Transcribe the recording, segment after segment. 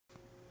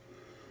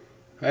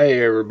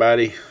Hey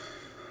everybody,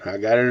 I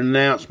got an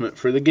announcement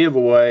for the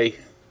giveaway.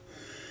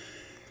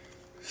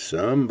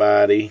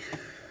 Somebody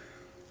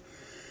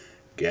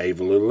gave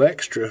a little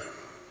extra.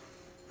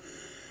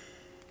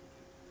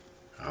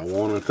 I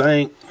want to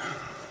thank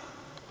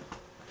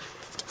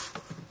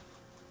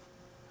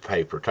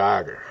Paper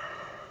Tiger.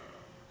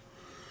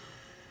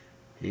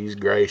 He's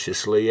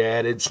graciously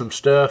added some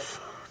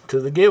stuff to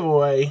the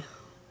giveaway.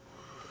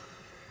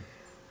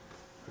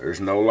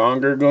 There's no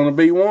longer going to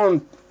be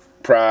one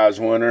prize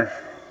winner.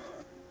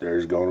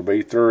 There's going to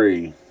be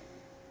 3.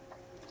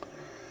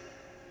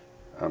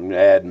 I'm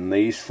adding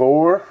these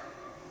 4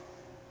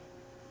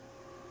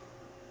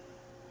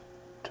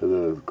 to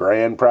the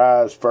grand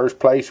prize first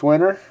place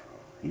winner.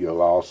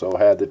 You'll also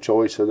have the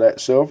choice of that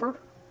silver.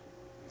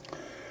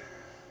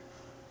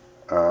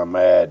 I'm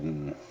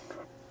adding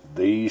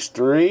these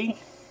 3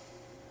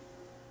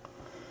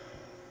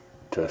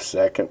 to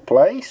second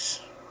place.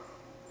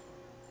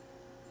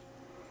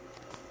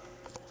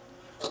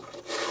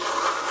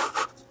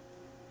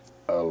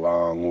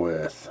 Along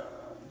with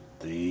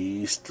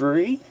these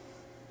 3.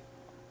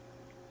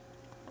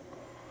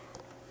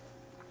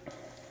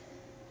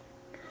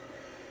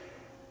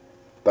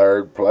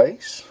 Third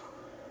place,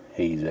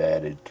 he's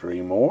added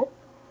 3 more.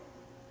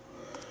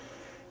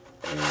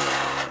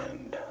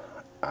 And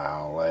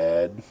I'll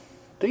add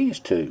these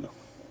 2.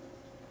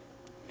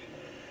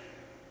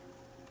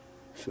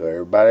 So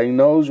everybody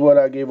knows what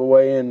I give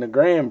away in the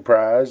grand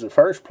prize, the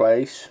first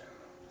place.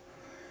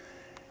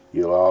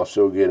 You'll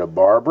also get a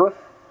Barber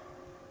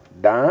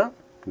dime,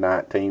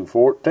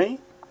 1914,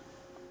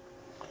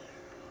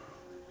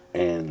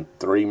 and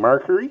 3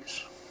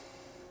 Mercuries.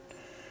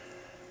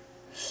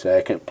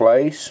 Second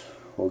place,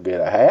 we'll get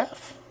a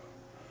half,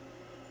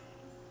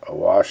 a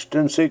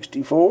Washington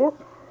 64,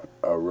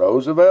 a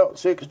Roosevelt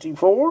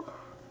 64,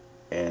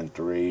 and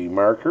 3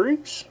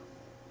 Mercuries.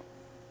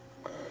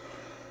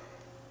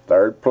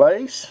 Third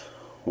place,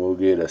 we'll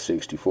get a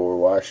 64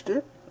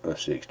 Washington, a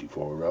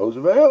 64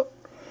 Roosevelt,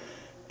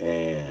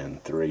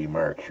 and 3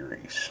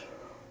 Mercuries.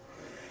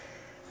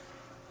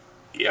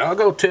 Y'all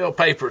go tell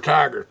Paper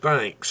Tiger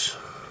thanks,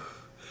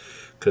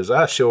 'cause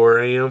I sure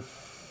am.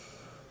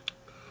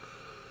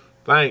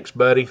 Thanks,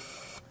 buddy.